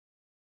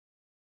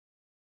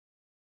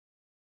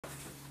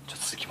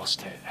まし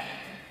て、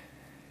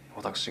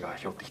私が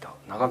拾ってきた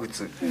長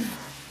靴、こ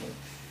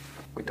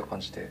ういった感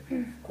じで、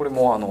これ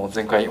も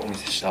前回お見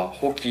せした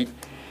ほうき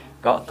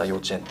があった幼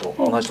稚園と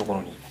同じとこ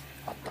ろに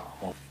あった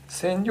もの。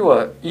染料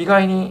は意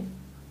外に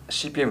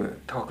CPM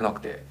高くな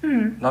くて、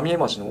浪江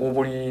町の大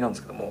堀なんで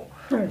すけども、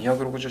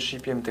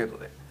260CPM 程度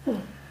で、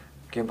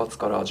原発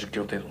から10キ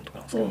ロ程度のところ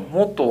なんですけども、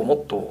もっとも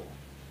っと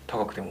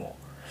高くても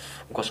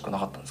おかしくな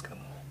かったんですけど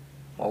も、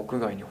屋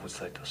外に放置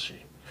されたし、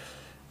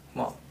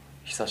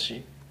日差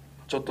し、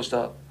ちょっとし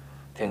た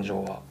天井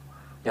は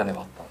屋根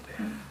はあった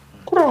ので、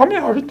これ雨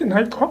浴びてな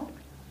いか？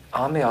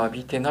雨浴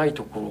びてない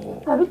と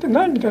ころ、浴びて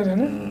ないみたいだ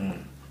ね。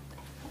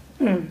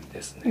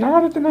ですね。流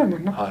れてないも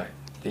んな。はい。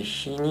で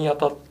日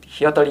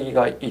当たり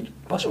がいい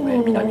場所で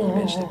南に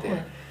面して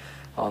て、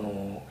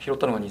拾っ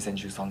たのが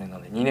2013年な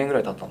んで2年ぐら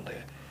い経ったん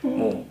で、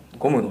もう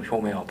ゴムの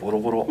表面はボロ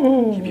ボ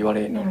ロひび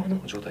割れ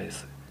の状態で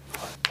す。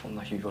はい、こん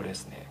なひび割れで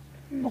すね。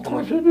こ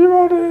のひび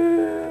割れ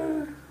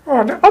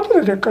はね、後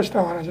で劣化し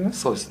た話ね。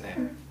そうです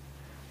ね。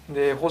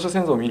で放射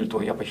線図を見る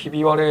とやっぱりひ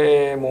び割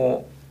れ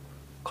も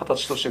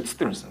形として写っ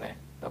てるんですよね。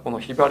この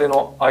ひび割れ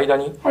の間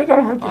に粉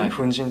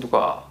塵と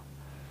か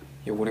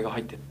汚れが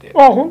入ってって。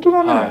本当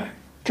だね。はい、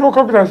強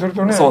拡大する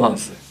とね。そうなんで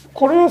す。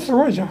これはす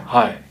ごいじゃん。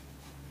はい。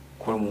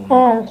これ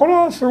もこれ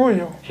はすごい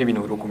よ。蛇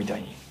の鱗みた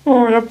いに。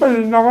やっぱ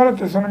り流れ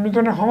てその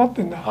溝にはまっ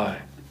てんだ。は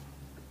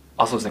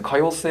い。そうですね。可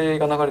溶性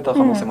が流れた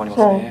可能性もありま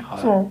すね。は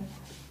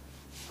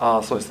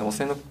い。そうですね。汚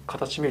染の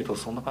形見ると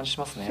そんな感じし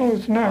ますね。そう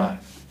ですね。はい。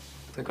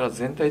それから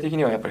全体的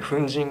にはやっぱり粉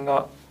塵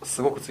が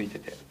すごくついて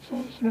て。そ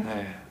うです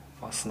ね。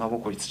砂ぼ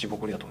こり、土ぼ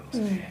こりだと思います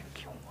ね。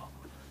基本は。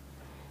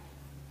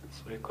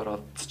それから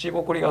土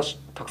ぼこりが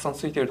たくさん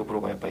ついているところ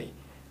がやっぱり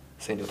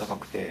線量高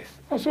くて。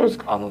そうです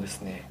か。で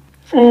すね。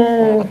こ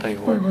の辺り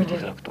を見てい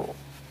ただくと。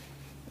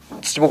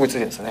土ぼこりついて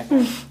るんですよね。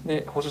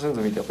で放射線図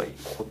を見てやっぱり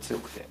ここ強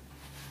くて。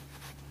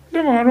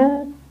で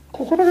も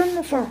ここら辺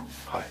のさ、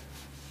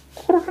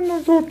ここら辺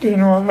の像っていう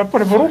のはやっぱ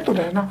りボロッと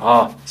だよ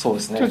な。そう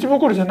ですね。土ぼ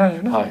こりじゃない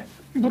よね。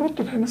ボロッ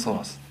とだよな。そうな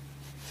んです。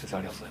先生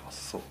ありがとうございま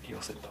す。そう言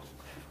わせた。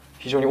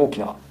非常に大き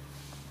な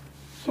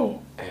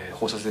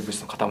放射性物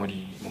質の塊も映っ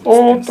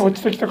てます。落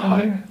ちてきた感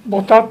じね。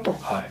ボタッと。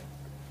はい。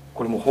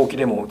これもほうき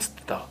でも映っ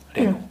てた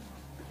例の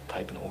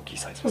タイプの大きい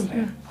サイズです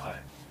ね。はい。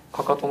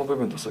かかとの部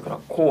分とそれから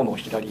甲の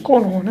左、甲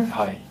の方ね。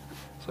はい。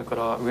それか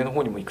ら上の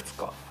方にもいくつ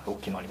か大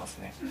きいのあります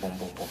ね。ボン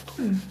ボンボンと。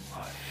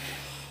はい。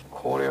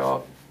これ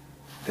は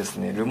です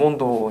ね、ルモン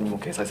ドにも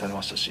掲載され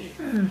ましたし、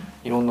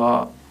いろん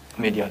な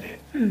メディアで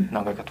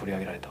何回か取り上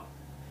げられた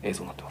映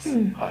像になってます。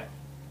はい。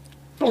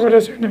わかり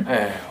やすいね。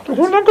こ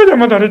の中では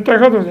まだ立体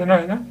画像じゃな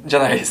いな。じゃ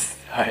ないです。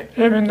はい。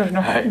平面だよ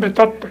な。ベ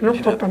タっとよ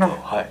く撮ったな。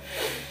はい。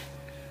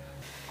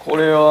こ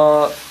れ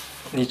は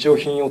日用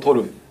品を撮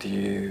るって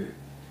いう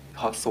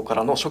発想か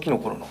らの初期の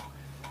頃の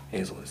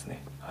映像です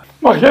ね。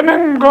平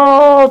面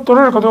が撮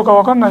れるかどうか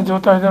わかんない状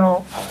態で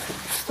の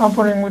サン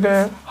プリング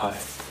で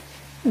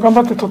頑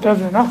張って撮ったやつ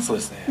だな。そう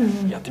です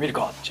ね。やってみる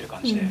かっていう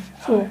感じで。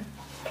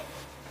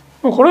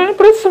これイン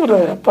プレッシブだ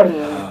よやっぱり。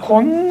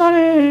こんな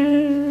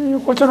に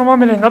お茶のま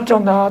みれになっちゃう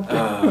んだって。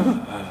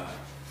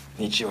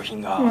日用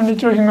品が。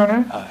日用品が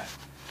ね。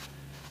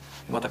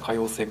また可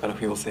溶性から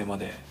不溶性ま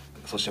で、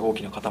そして大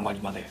きな塊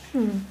まで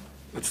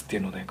映ってい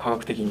るので、科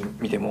学的に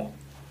見ても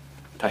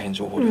大変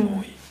情報量の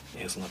多い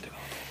映像になってるか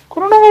なと。こ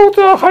の長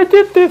靴は履い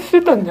てってし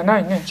てたんじゃな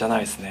いね。じゃな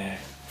いですね。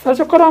最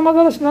初から雨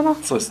ざらしだな。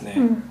そうですね。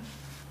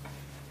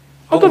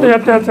後でや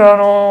ったやつは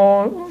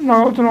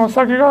長靴の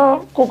先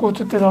が濃く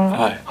映ってたの、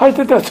履い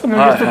てたやつを脱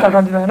ぎ捨てた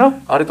感じだよな。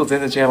あれと全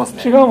然違います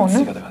ね。違うもんね。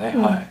姿がね。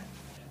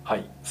は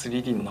い。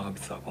3D の長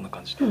靴はこんな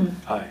感じで、やっ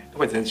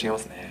ぱり全然違いま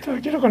すね。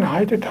明らかに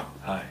履いてた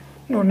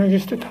のを脱ぎ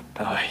捨て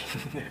た。はい。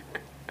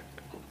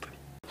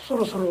そ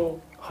ろそろ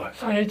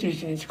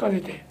311に近づ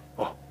いて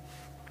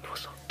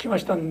きま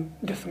したん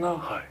です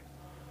が、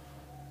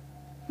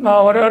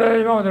我々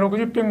今まで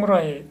60編ぐ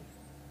らい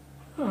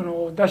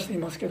出してい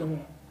ますけど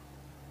も、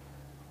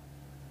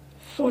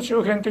総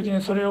集編的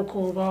にそれを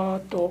こうバ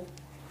ーッと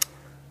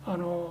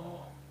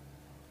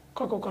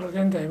過去から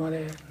現在ま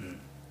で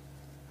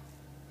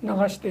流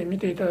して見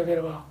ていただけ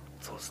れば、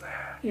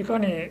いか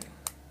に、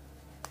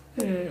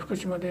福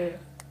島で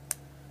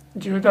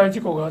重大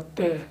事故があっ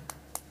て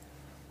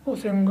汚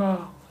染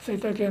が生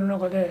態系の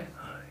中で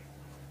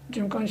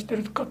循環して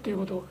いるかという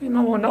ことを、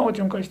今もなお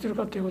循環している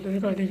かということを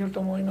理解できると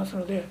思います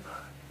ので、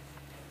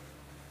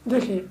ぜ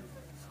ひ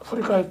振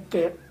り返っ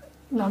て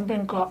何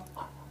遍か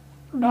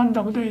ラン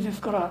ダムでいいです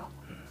から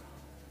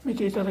見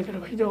ていただけれ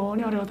ば非常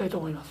にありがたいと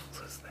思います。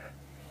そうですね。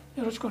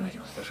よろしくお願いし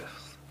ます。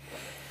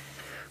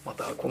ま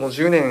たこの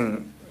10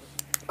年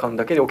間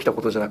だけで起きた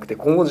ことじゃなくて、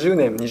今後10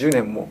年20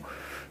年も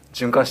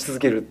循環し続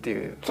けるって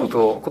いうこ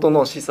と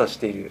の示唆し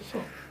ている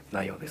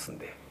内容ですん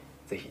で、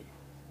ぜひ。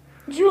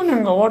10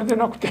年が終わりで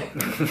なくて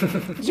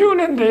10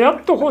年でや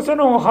っと放射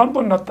能が半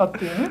分になったっ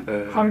てい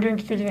うね、半減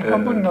期的に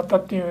半分になった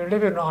っていうレ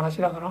ベルの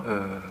話だから、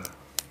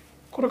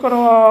これから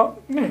は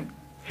ね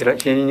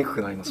減りにく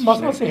くなりますしね。ま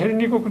すます減り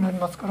にくくなり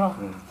ますから、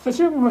セ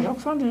シウムも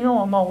134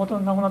はまあほと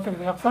んどなくなったけ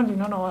ど、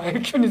137は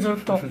永久にずっ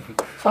と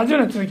30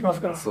年続きま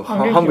すから。そう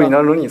半分にな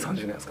るのに30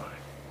年ですからね。